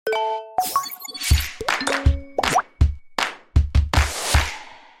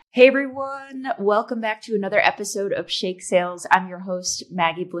Hey everyone, welcome back to another episode of Shake Sales. I'm your host,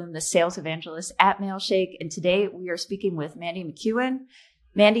 Maggie Bloom, the sales evangelist at Mailshake, and today we are speaking with Mandy McEwen.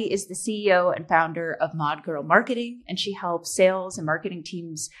 Mandy is the CEO and founder of Mod Girl Marketing, and she helps sales and marketing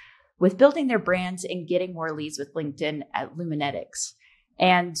teams with building their brands and getting more leads with LinkedIn at Luminetics.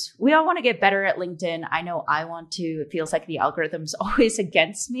 And we all want to get better at LinkedIn. I know I want to. It feels like the algorithm's always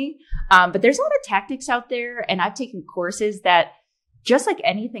against me, but there's a lot of tactics out there, and I've taken courses that just like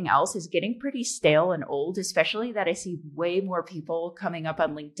anything else is getting pretty stale and old, especially that I see way more people coming up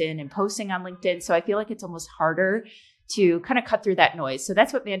on LinkedIn and posting on LinkedIn. So I feel like it's almost harder to kind of cut through that noise. So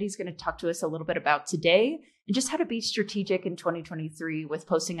that's what Mandy's going to talk to us a little bit about today, and just how to be strategic in 2023 with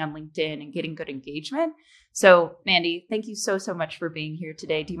posting on LinkedIn and getting good engagement. So Mandy, thank you so much for being here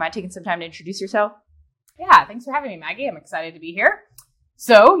today. Do you mind taking some time to introduce yourself? Yeah, thanks for having me, Maggie. I'm excited to be here.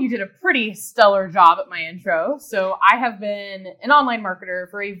 So you did a pretty stellar job at my intro. So I have been an online marketer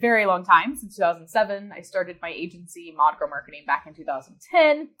for a very long time, since 2007. I started my agency, Mod Girl Marketing, back in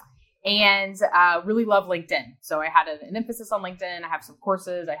 2010, and really love LinkedIn. So I had an emphasis on LinkedIn. I have some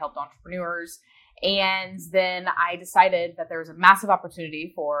courses. I helped entrepreneurs. And then I decided that there was a massive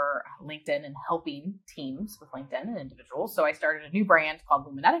opportunity for LinkedIn and helping teams with LinkedIn and individuals. So I started a new brand called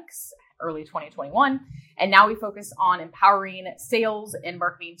Luminetics early 2021. And now we focus on empowering sales and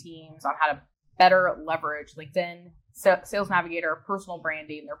marketing teams on how to better leverage LinkedIn, Sales Navigator, personal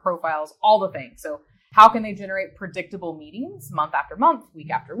branding, their profiles, all the things. So how can they generate predictable meetings month after month, week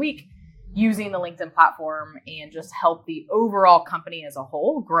after week, using the LinkedIn platform, and just help the overall company as a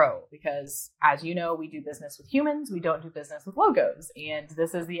whole grow? Because as you know, we do business with humans. We don't do business with logos. And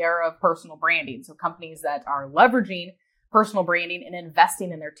this is the era of personal branding. So companies that are leveraging personal branding and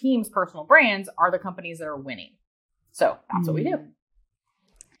investing in their team's personal brands are the companies that are winning. So that's what we do.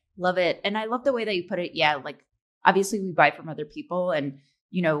 Love it. And I love the way that you put it. Yeah, like obviously we buy from other people. And,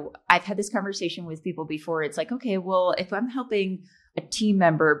 you know, I've had this conversation with people before. It's like, okay, well, if I'm helping a team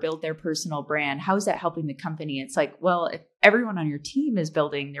member build their personal brand, how is that helping the company? It's like, well, if everyone on your team is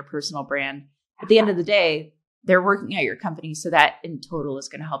building their personal brand, at the end of the day, they're working at your company. So that in total is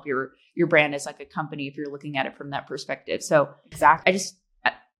going to help your brand as like a company if you're looking at it from that perspective. So exactly.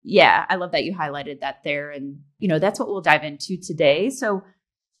 I love that you highlighted that there. And, you know, that's what we'll dive into today. So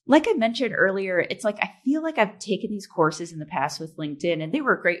like I mentioned earlier, it's like, I feel like I've taken these courses in the past with LinkedIn, and they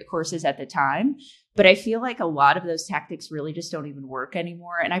were great courses at the time, but I feel like a lot of those tactics really just don't even work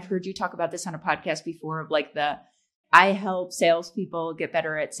anymore. And I've heard you talk about this on a podcast before of like I help salespeople get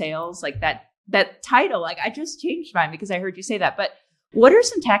better at sales, like that title. Like I just changed mine because I heard you say that. But what are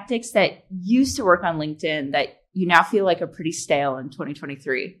some tactics that used to work on LinkedIn that you now feel like are pretty stale in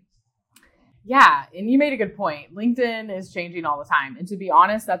 2023? Yeah. And you made a good point. LinkedIn is changing all the time. And to be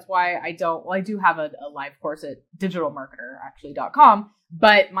honest, that's why I do have a live course at digitalmarketer.com,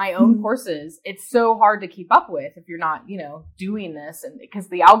 but my own courses, it's so hard to keep up with if you're not, doing this, and because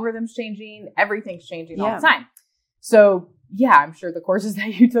the algorithm's changing, everything's changing all the time. So yeah, I'm sure the courses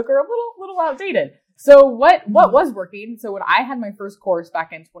that you took are a little outdated. So what was working? So when I had my first course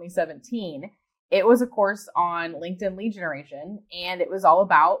back in 2017, it was a course on LinkedIn lead generation, and it was all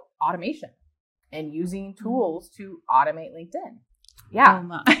about automation and using tools to automate LinkedIn. Yeah. Oh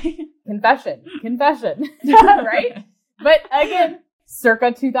my. Confession, right? But again,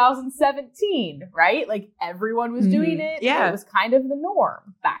 circa 2017, right? Like everyone was doing it. Yeah. It was kind of the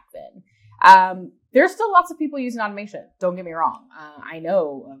norm back then. There's still lots of people using automation. Don't get me wrong. I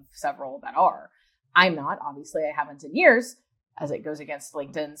know of several that are. I'm not. Obviously, I haven't in years, as it goes against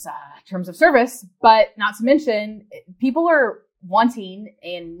LinkedIn's terms of service. But not to mention, people are wanting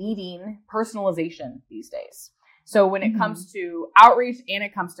and needing personalization these days. So when it comes to outreach and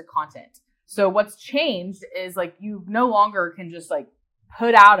it comes to content. So what's changed is like you no longer can just like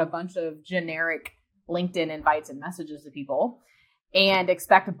put out a bunch of generic LinkedIn invites and messages to people and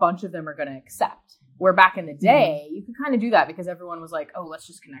expect a bunch of them are going to accept. Where back in the day, you could kind of do that because everyone was like, oh, let's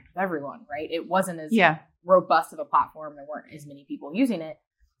just connect with everyone, right? It wasn't as robust of a platform. There weren't as many people using it.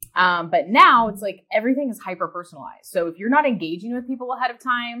 But now it's like everything is hyper personalized. So if you're not engaging with people ahead of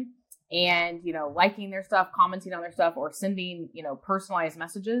time and, liking their stuff, commenting on their stuff, or sending, personalized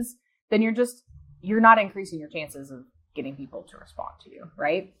messages, then you're not increasing your chances of getting people to respond to you,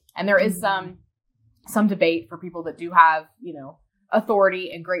 right? And there is some debate for people that do have,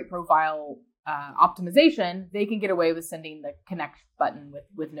 authority and great profile optimization. They can get away with sending the connect button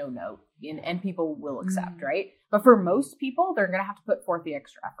with no note, and people will accept, right? But for most people, they're going to have to put forth the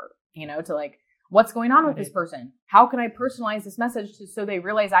extra effort, to like What's going on with this person? How can I personalize this message so they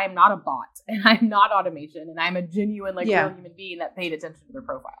realize I am not a bot and I'm not automation and I'm a genuine, real human being that paid attention to their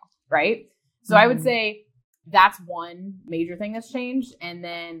profile, right? So I would say that's one major thing that's changed. And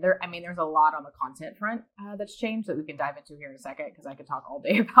then there's a lot on the content front that's changed that we can dive into here in a second because I could talk all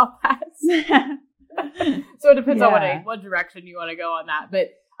day about that. So it depends on what direction you want to go on that.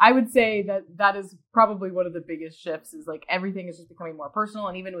 But I would say that is probably one of the biggest shifts is everything is just becoming more personal.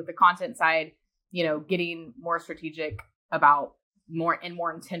 And even with the content side, getting more strategic about more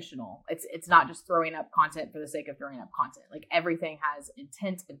intentional. It's not just throwing up content for the sake of throwing up content. Everything has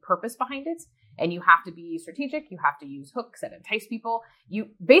intent and purpose behind it. And you have to be strategic. You have to use hooks that entice people. You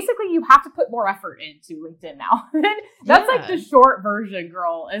have to put more effort into LinkedIn now. That's the short version,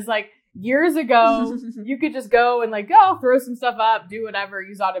 girl. Is years ago, you could just go and throw some stuff up, do whatever,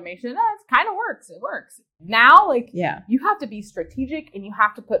 use automation. It kind of works. It works. Now, you have to be strategic and you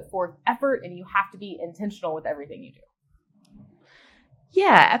have to put forth effort and you have to be intentional with everything you do.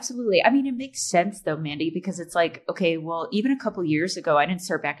 Yeah, absolutely. I mean, it makes sense though, Mandy, because it's okay, well, even a couple years ago, I didn't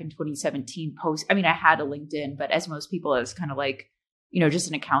start back in 2017 post. I mean, I had a LinkedIn, but as most people, it was kind of just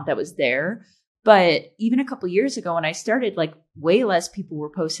an account that was there. But even a couple years ago when I started, way less people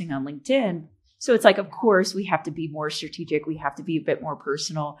were posting on LinkedIn. So it's of course, we have to be more strategic. We have to be a bit more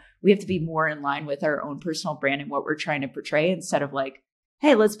personal. We have to be more in line with our own personal brand and what we're trying to portray instead of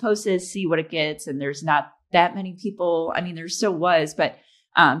hey, let's post this, see what it gets. And there's not that many people. I mean, there still was, but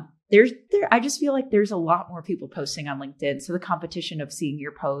I just feel there's a lot more people posting on LinkedIn. So the competition of seeing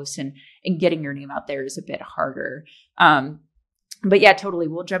your posts and getting your name out there is a bit harder. But yeah, totally.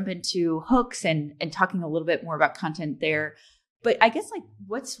 We'll jump into hooks and talking a little bit more about content there. But I guess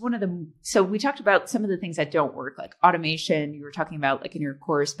what's one of the, so we talked about some of the things that don't work, like automation, you were talking about in your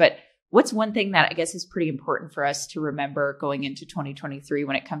course, but what's one thing that I guess is pretty important for us to remember going into 2023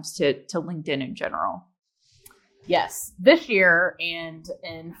 when it comes to LinkedIn in general? Yes. This year and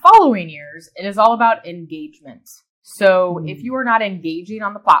in following years, it is all about engagement. So if you are not engaging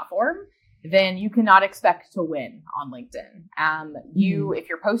on the platform, then you cannot expect to win on LinkedIn. If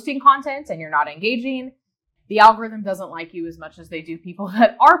you're posting content and you're not engaging, the algorithm doesn't like you as much as they do people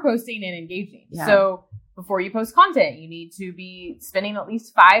that are posting and engaging. Yeah. So before you post content, you need to be spending at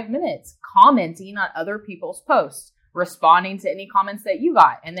least 5 minutes commenting on other people's posts, responding to any comments that you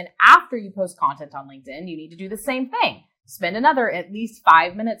got. And then after you post content on LinkedIn, you need to do the same thing. Spend another at least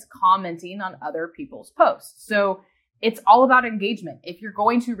 5 minutes commenting on other people's posts. So it's all about engagement. If you're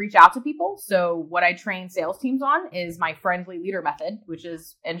going to reach out to people, so what I train sales teams on is my friendly leader method, which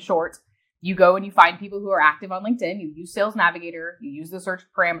is, in short, you go and you find people who are active on LinkedIn. You use Sales Navigator. You use the search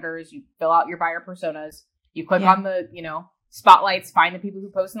parameters. You fill out your buyer personas. You click on the, spotlights, find the people who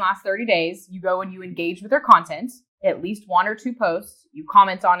post in the last 30 days. You go and you engage with their content, at least 1 or 2 posts. You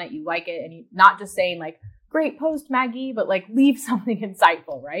comment on it. You like it. And you not just saying great post, Maggie, but leave something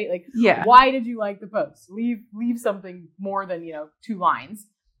insightful, right? Why did you like the post? Leave something more than, 2 lines.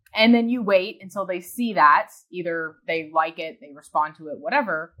 And then you wait until they see that either they like it, they respond to it,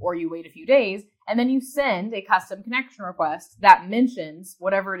 whatever, or you wait a few days and then you send a custom connection request that mentions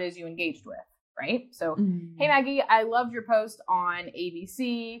whatever it is you engaged with, right? So, Hey, Maggie, I loved your post on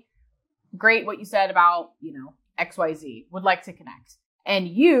ABC. Great. What you said about, XYZ, would like to connect. And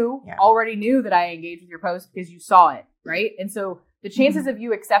you already knew that I engaged with your post because you saw it, right? And so the chances of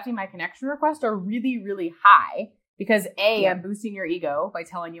you accepting my connection request are really, really high because A, I'm boosting your ego by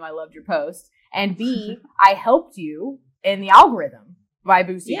telling you I loved your post. And B, I helped you in the algorithm by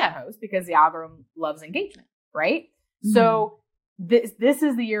boosting your post because the algorithm loves engagement, right? So this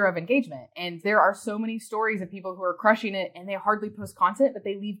is the year of engagement. And there are so many stories of people who are crushing it and they hardly post content, but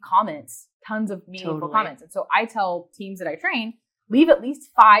they leave comments, tons of meaningful comments. And so I tell teams that I train, leave at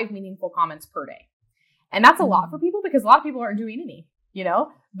least 5 meaningful comments per day. And that's a lot for people because a lot of people aren't doing any,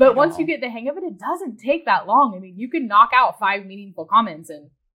 but once you get the hang of it, it doesn't take that long. I mean, you can knock out 5 meaningful comments in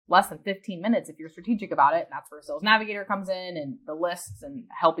less than 15 minutes if you're strategic about it. And that's where Sales Navigator comes in and the lists and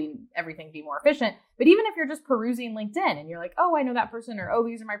helping everything be more efficient. But even if you're just perusing LinkedIn and you're oh, I know that person, or, oh,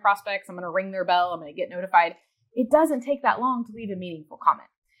 these are my prospects, I'm going to ring their bell, I'm going to get notified. It doesn't take that long to leave a meaningful comment.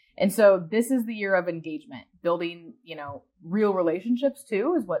 And so this is the year of engagement. Building, real relationships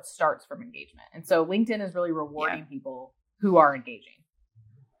too is what starts from engagement. And so LinkedIn is really rewarding people who are engaging.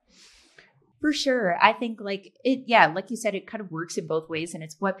 For sure. I think like you said, it kind of works in both ways and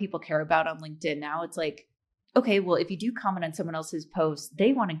it's what people care about on LinkedIn now. It's okay, well, if you do comment on someone else's post,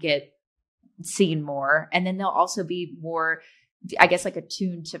 they want to get seen more. And then they'll also be more, I guess,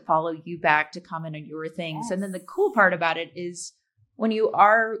 attuned to follow you back, to comment on your things. Yes. And then the cool part about it is when you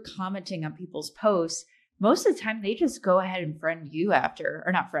are commenting on people's posts, most of the time they just go ahead and friend you after,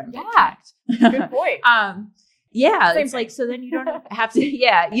 or not friend. Yeah. Good point. Yeah, Same it's thing. like, so then you don't have to,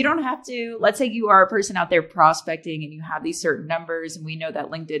 you don't have to, let's say you are a person out there prospecting and you have these certain numbers, and we know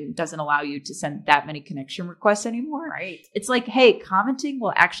that LinkedIn doesn't allow you to send that many connection requests anymore. Right. It's like, hey, commenting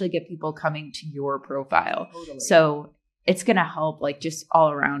will actually get people coming to your profile. Totally. So it's going to help like just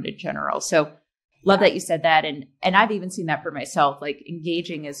all around in general. So love that you said that. And I've even seen that for myself, like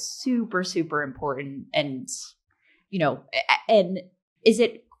engaging is super, super important. And, and is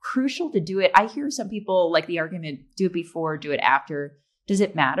it crucial to do it? I hear some people like the argument, do it before, do it after. Does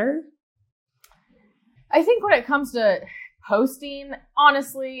it matter? I think when it comes to posting,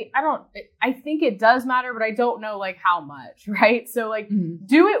 honestly, I think it does matter, but I don't know like how much, right? So like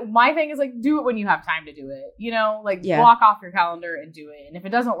do it. My thing is like, do it when you have time to do it, block off your calendar and do it. And if it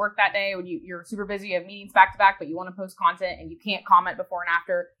doesn't work that day, when you're super busy, you have meetings back to back, but you want to post content and you can't comment before and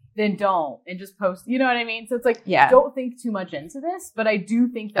after, then don't, and just post, you know what I mean? So it's like, don't think too much into this, but I do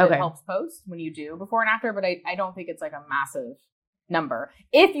think that it helps post when you do before and after, but I don't think it's like a massive number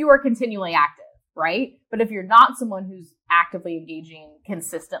if you are continually active, right? But if you're not someone who's actively engaging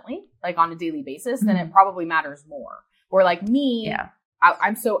consistently, like on a daily basis, then it probably matters more. Or like me,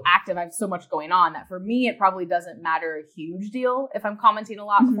 I'm so active, I have so much going on that for me, it probably doesn't matter a huge deal if I'm commenting a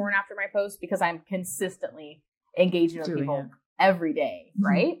lot before and after my post, because I'm consistently engaging with people every day,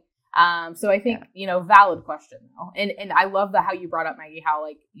 right? So I think, valid question though. And I love how you brought up, Maggie, how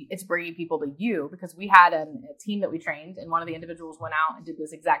like it's bringing people to you, because we had a team that we trained, and one of the individuals went out and did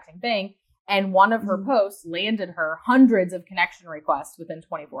this exact same thing. And one of her posts landed her hundreds of connection requests within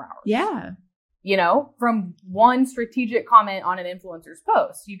 24 hours. Yeah. From one strategic comment on an influencer's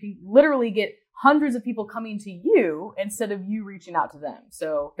post, you can literally get hundreds of people coming to you instead of you reaching out to them.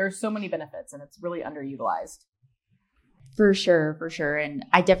 So there's so many benefits, and it's really underutilized. For sure. And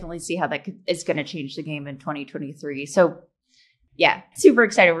I definitely see how that is going to change the game in 2023. So yeah, super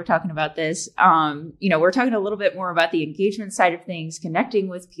excited we're talking about this. We're talking a little bit more about the engagement side of things, connecting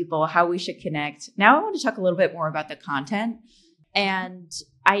with people, how we should connect. Now I want to talk a little bit more about the content. And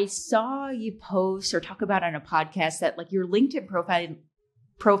I saw you post or talk about on a podcast that like your LinkedIn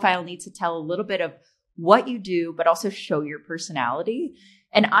profile needs to tell a little bit of what you do, but also show your personality.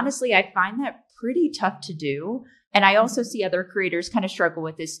 And honestly, I find that pretty tough to do. And I also see other creators kind of struggle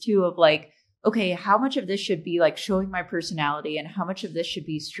with this too, of like, okay, how much of this should be like showing my personality and how much of this should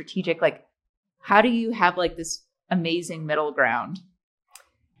be strategic? Like, how do you have like this amazing middle ground?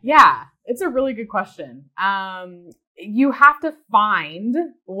 Yeah, it's a really good question. You have to find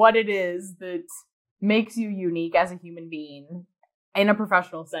what it is that makes you unique as a human being in a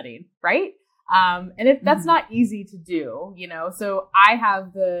professional setting, right? And that's not easy to do, So I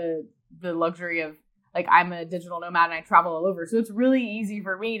have the luxury of, like, I'm a digital nomad and I travel all over. So it's really easy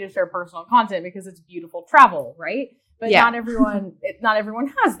for me to share personal content because it's beautiful travel, right? But not everyone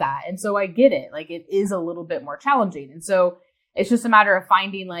has that. And so I get it. Like, it is a little bit more challenging. And so it's just a matter of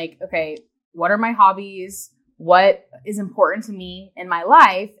finding like, okay, what are my hobbies? What is important to me in my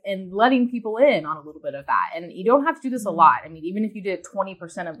life, and letting people in on a little bit of that. And you don't have to do this a lot. I mean, even if you did it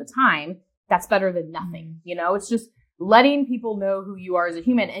 20% of the time, that's better than nothing. It's just letting people know who you are as a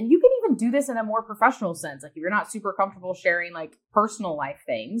human. And you can even do this in a more professional sense. Like, if you're not super comfortable sharing like personal life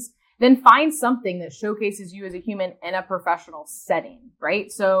things, then find something that showcases you as a human in a professional setting,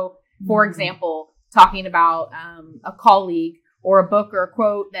 right? So for example, talking about a colleague or a book or a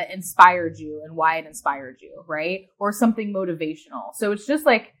quote that inspired you and why it inspired you, right? Or something motivational. So it's just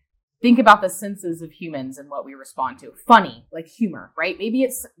like, think about the senses of humans and what we respond to. Funny, like humor, right? Maybe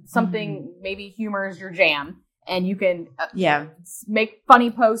it's something, maybe humor is your jam. And you can make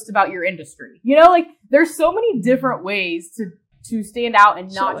funny posts about your industry. Like, there's so many different ways to stand out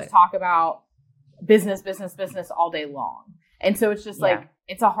and not to talk about business all day long. And so it's just like,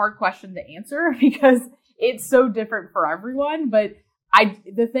 it's a hard question to answer because it's so different for everyone. But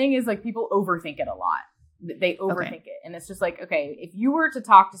the thing is, like, people overthink it a lot. They overthink it. And it's just like, okay, if you were to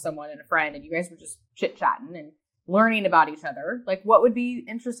talk to someone and a friend and you guys were just chit chatting and learning about each other, like, what would be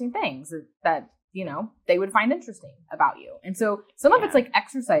interesting things that they would find interesting about you. And so some of it's like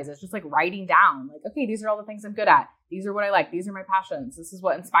exercises, just like writing down, like, okay, these are all the things I'm good at. These are what I like. These are my passions. This is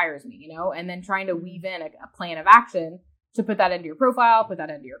what inspires me, and then trying to weave in a plan of action to put that into your profile, put that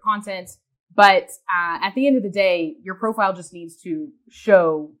into your content. But at the end of the day, your profile just needs to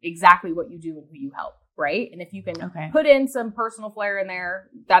show exactly what you do and who you help, right? And if you can put in some personal flair in there,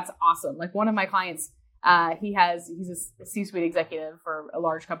 that's awesome. Like, one of my clients, he's a C-suite executive for a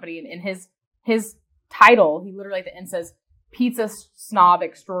large company, and in his title, he literally at the end says pizza snob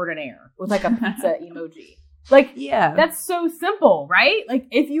extraordinaire with like a pizza emoji. Like, yeah, that's so simple, right? Like,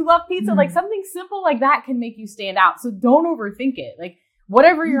 if you love pizza, like something simple like that can make you stand out. So don't overthink it. Like,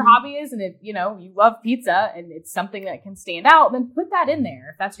 whatever your hobby is, and if, you know, you love pizza and it's something that can stand out, then put that in there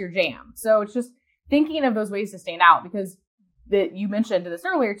if that's your jam. So it's just thinking of those ways to stand out, because that you mentioned this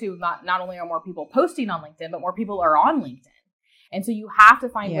earlier too, not only are more people posting on LinkedIn, but more people are on LinkedIn. And so you have to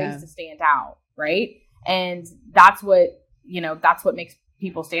find ways to stand out, right? And that's what makes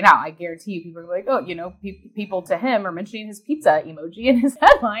people stand out. I guarantee you people are like, oh, you know, people to him are mentioning his pizza emoji in his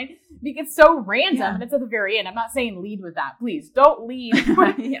headline because it's so random and it's at the very end. I'm not saying lead with that. Please don't lead with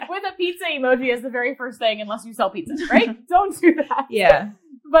a pizza emoji as the very first thing unless you sell pizza, right? Don't do that. Yeah.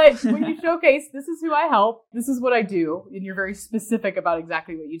 But when you showcase, this is who I help, this is what I do, and you're very specific about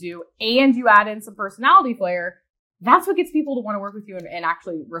exactly what you do, and you add in some personality flair, that's what gets people to want to work with you and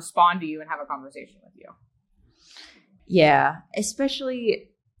actually respond to you and have a conversation with you. Yeah, especially,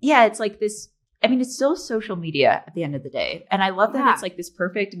 it's like this, I mean, it's still social media at the end of the day. And I love that it's like this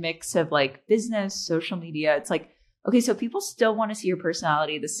perfect mix of like business, social media. It's like, okay, so people still want to see your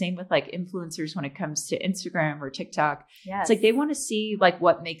personality. The same with like influencers when it comes to Instagram or TikTok. Yes. It's like they want to see like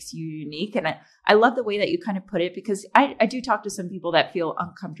what makes you unique. And I love the way that you kind of put it, because I do talk to some people that feel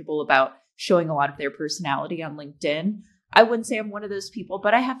uncomfortable about showing a lot of their personality on LinkedIn. I wouldn't say I'm one of those people,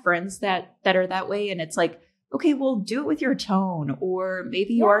 but I have friends that are that way. And it's like, okay, well, do it with your tone, or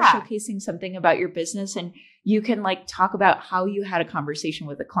maybe you are showcasing something about your business and you can like talk about how you had a conversation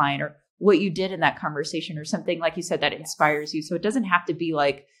with a client or what you did in that conversation or something, like you said, that inspires you. So it doesn't have to be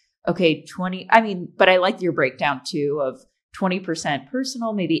like, okay, but I like your breakdown too of 20%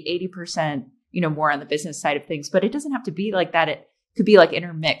 personal, maybe 80%, more on the business side of things, but it doesn't have to be like that. It could be like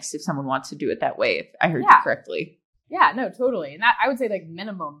intermixed if someone wants to do it that way, if I heard you correctly. Yeah, no, totally. And that I would say like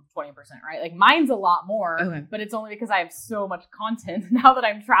minimum 20%, right? Like mine's a lot more, but it's only because I have so much content now that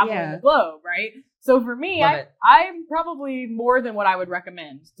I'm traveling the globe, right? So for me, I'm probably more than what I would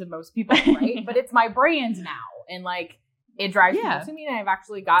recommend to most people, right? But it's my brand now. And like it drives people to me. And I've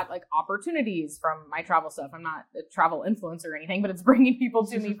actually got like opportunities from my travel stuff. I'm not a travel influencer or anything, but it's bringing people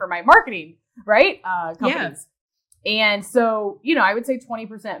to me for my marketing, right? Companies. And so, I would say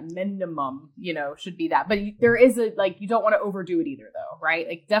 20% minimum, should be that. But there is you don't want to overdo it either though, right?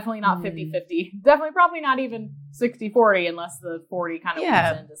 Like definitely not 50-50, definitely probably not even 60-40 unless the 40 kind of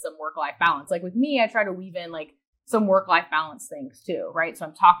weaves into some work-life balance. Like with me, I try to weave in like some work-life balance things too, right? So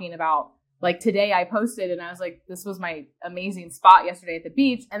I'm talking about like today I posted and I was like, this was my amazing spot yesterday at the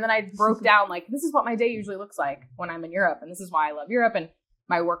beach. And then I broke down like, this is what my day usually looks like when I'm in Europe. And this is why I love Europe and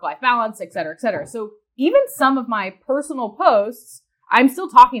my work-life balance, et cetera, et cetera. So even some of my personal posts, I'm still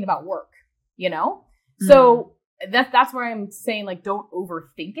talking about work, So that's where I'm saying, like, don't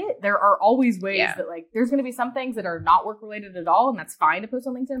overthink it. There are always ways that, like, there's going to be some things that are not work related at all, and that's fine to post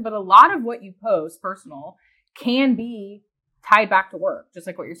on LinkedIn. But a lot of what you post personal can be tied back to work, just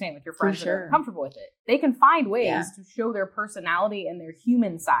like what you're saying with your friends that are comfortable with it. They can find ways to show their personality and their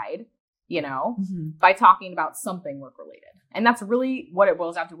human side, by talking about something work related. And that's really what it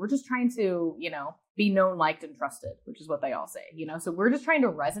boils down to. We're just trying to, be known, liked, and trusted, which is what they all say, So we're just trying to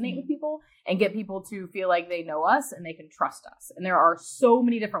resonate with people and get people to feel like they know us and they can trust us. And there are so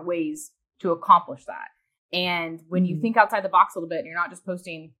many different ways to accomplish that. And when you think outside the box a little bit and you're not just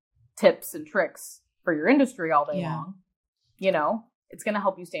posting tips and tricks for your industry all day long, it's going to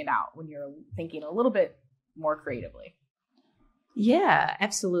help you stand out when you're thinking a little bit more creatively. Yeah,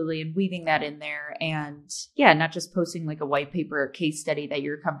 absolutely. And weaving that in there and not just posting like a white paper case study that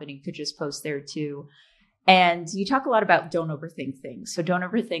your company could just post there too. And you talk a lot about don't overthink things. So don't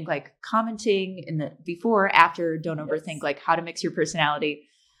overthink like commenting in the before, after, don't overthink like how to mix your personality.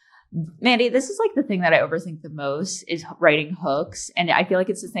 Mandy, this is like the thing that I overthink the most is writing hooks. And I feel like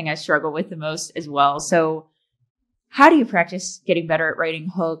it's the thing I struggle with the most as well. So how do you practice getting better at writing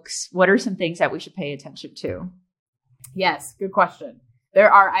hooks? What are some things that we should pay attention to? Yes, good question.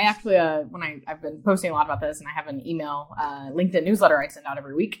 I actually, I've been posting a lot about this and I have an email, LinkedIn newsletter I send out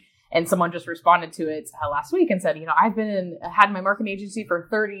every week. And someone just responded to it last week and said, I've had my marketing agency for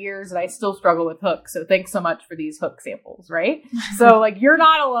 30 years and I still struggle with hooks. So thanks so much for these hook samples. Right. So like, you're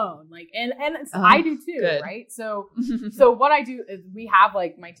not alone. Like, and I do too. Good. Right. So what I do is we have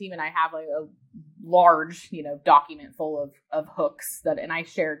like my team and I have like a large, document full of hooks and I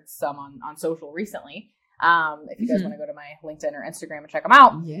shared some on social recently. If you guys want to go to my LinkedIn or Instagram and check them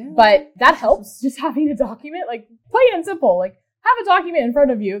out. Yeah. But that helps, just having a document, like plain and simple, like have a document in front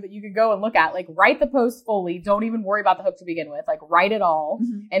of you that you can go and look at, like write the post fully. Don't even worry about the hook to begin with, like write it all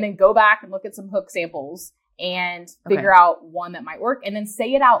and then go back and look at some hook samples and figure out one that might work and then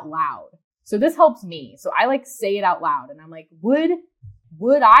say it out loud. So this helps me. So I like say it out loud and I'm like, would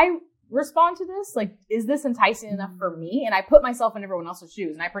I respond to this? Like, is this enticing enough for me? And I put myself in everyone else's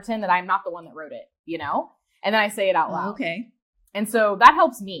shoes and I pretend that I'm not the one that wrote it, and then I say it out loud. Okay. And so that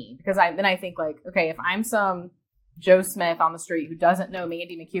helps me because I think like, okay, if I'm some Joe Smith on the street who doesn't know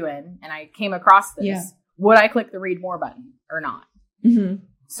Mandy McEwen and I came across this, would I click the read more button or not? Mm-hmm.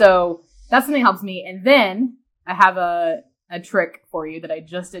 So that's something that helps me. And then I have a trick for you that I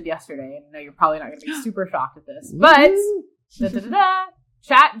just did yesterday. And I know you're probably not going to be super shocked at this, but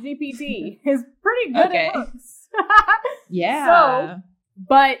Chat GPT is pretty good at hooks. Yeah. So,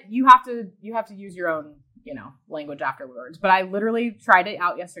 but you have to use your own, language afterwards. But I literally tried it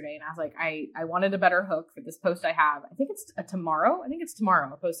out yesterday and I was like, I wanted a better hook for this post I have. I think it's tomorrow.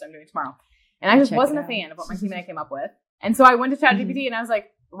 A post I'm doing tomorrow. And I just wasn't a fan of what my team and I came up with. And so I went to Chat GPT and I was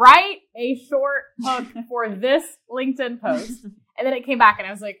like, write a short hook for this LinkedIn post. And then it came back and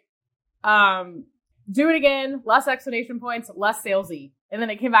I was like, do it again, less explanation points, less salesy. And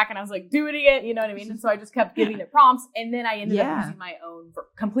then it came back and I was like, do it again. You know what I mean? And so I just kept giving it prompts. And then I ended up using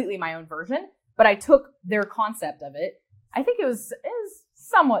completely my own version. But I took their concept of it. I think it is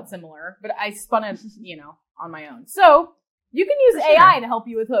somewhat similar, but I spun it, on my own. So you can use AI to help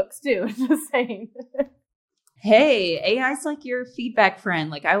you with hooks too. Just saying. Hey, AI is like your feedback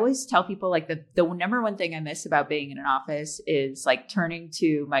friend. Like I always tell people, like the number one thing I miss about being in an office is like turning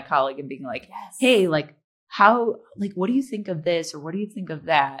to my colleague and being like, hey, like what do you think of this? Or what do you think of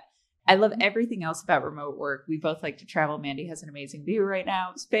that? I love everything else about remote work. We both like to travel. Mandy has an amazing view right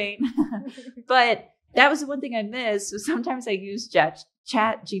now of Spain, but that was the one thing I missed. So sometimes I use Chat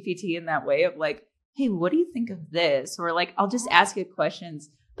GPT in that way of like, hey, what do you think of this? Or like, I'll just ask it questions,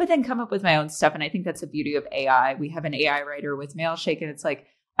 but then come up with my own stuff. And I think that's the beauty of AI. We have an AI writer with Mailshake, and it's like,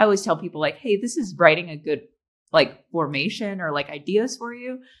 I always tell people like, hey, this is writing a good like formation or like ideas for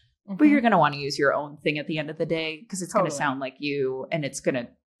you, but you're going to want to use your own thing at the end of the day because it's going to sound like you and it's going to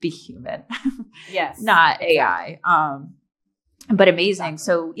be human. Yes. Not AI. But amazing.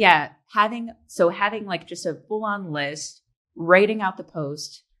 Exactly. So having like just a full on list, writing out the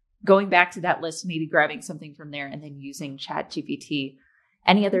post, going back to that list, maybe grabbing something from there and then using Chat GPT.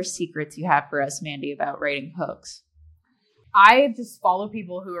 Any other secrets you have for us, Mandy, about writing hooks? I just follow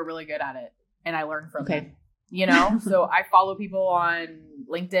people who are really good at it and I learn from them, So I follow people on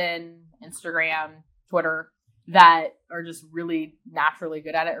LinkedIn, Instagram, Twitter that are just really naturally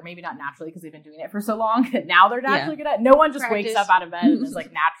good at it, or maybe not naturally because they've been doing it for so long that now they're naturally good at it. No one just wakes up out of bed and is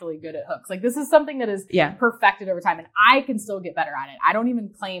like naturally good at hooks. Like this is something that is perfected over time and I can still get better at it. I don't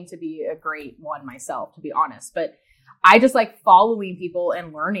even claim to be a great one myself, to be honest, but I just like following people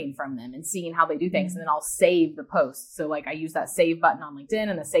and learning from them and seeing how they do things. And then I'll save the posts. So like I use that save button on LinkedIn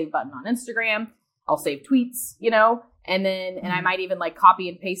and the save button on Instagram. I'll save tweets, and then, and I might even like copy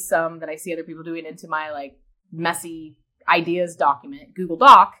and paste some that I see other people doing into my like messy ideas document, Google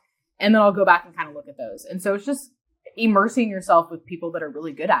Doc. And then I'll go back and kind of look at those. And so it's just immersing yourself with people that are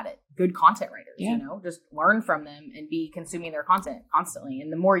really good at it, good content writers, just learn from them and be consuming their content constantly.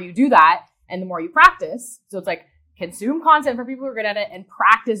 And the more you do that and the more you practice, so it's like, consume content for people who are good at it and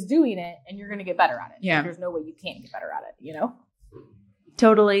practice doing it and you're going to get better at it. Yeah. Like, there's no way you can't get better at it,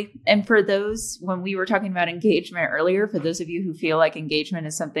 Totally. And for those, when we were talking about engagement earlier, for those of you who feel like engagement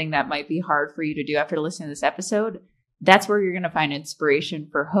is something that might be hard for you to do after listening to this episode, that's where you're going to find inspiration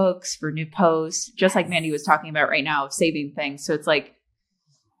for hooks, for new posts, just like Mandy was talking about right now, of saving things. So it's like,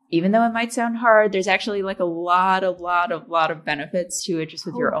 even though it might sound hard, there's actually like a lot of benefits to it just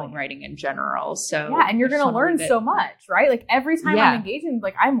with your own writing in general. So yeah, and you're going to learn so much, right? Like every time I'm engaging,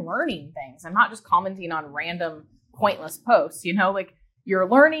 like I'm learning things. I'm not just commenting on random pointless posts, like you're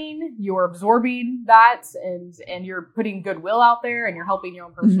learning, you're absorbing that and you're putting goodwill out there and you're helping your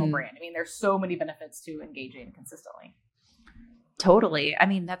own personal brand. I mean, there's so many benefits to engaging consistently. Totally. I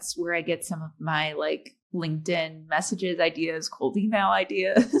mean, that's where I get some of my like LinkedIn messages, ideas, cold email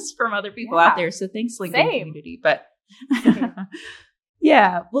ideas from other people out there. So thanks, LinkedIn community. But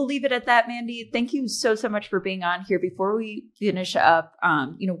yeah, we'll leave it at that, Mandy. Thank you so much for being on here. Before we finish up,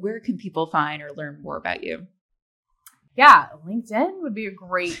 where can people find or learn more about you? Yeah, LinkedIn would be a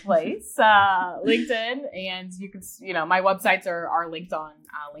great place. LinkedIn, and you can, my websites are linked on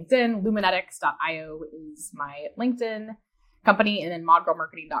LinkedIn. Luminetics.io is my LinkedIn company, and then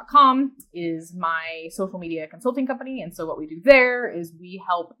modgirlmarketing.com is my social media consulting company. And so what we do there is we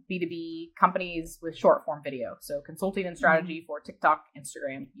help B2B companies with short form video. So consulting and strategy for TikTok,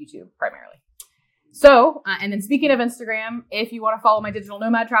 Instagram, YouTube primarily. So, and then speaking of Instagram, if you want to follow my digital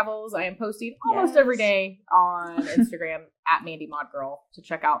nomad travels, I am posting almost every day on Instagram at Mandy Modgirl to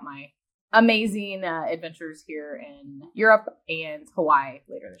check out my amazing adventures here in Europe and Hawaii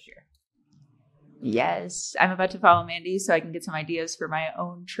later this year. Yes, I'm about to follow Mandy so I can get some ideas for my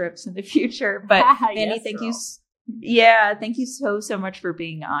own trips in the future. But Mandy, Yes, thank girl. you. Yeah, thank you so much for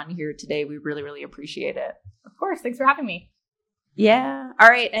being on here today. We really appreciate it. Of course. Thanks for having me. Yeah. All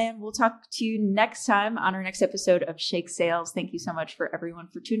right. And we'll talk to you next time on our next episode of Shake Sales. Thank you so much for everyone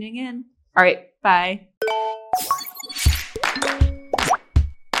for tuning in. All right. Bye.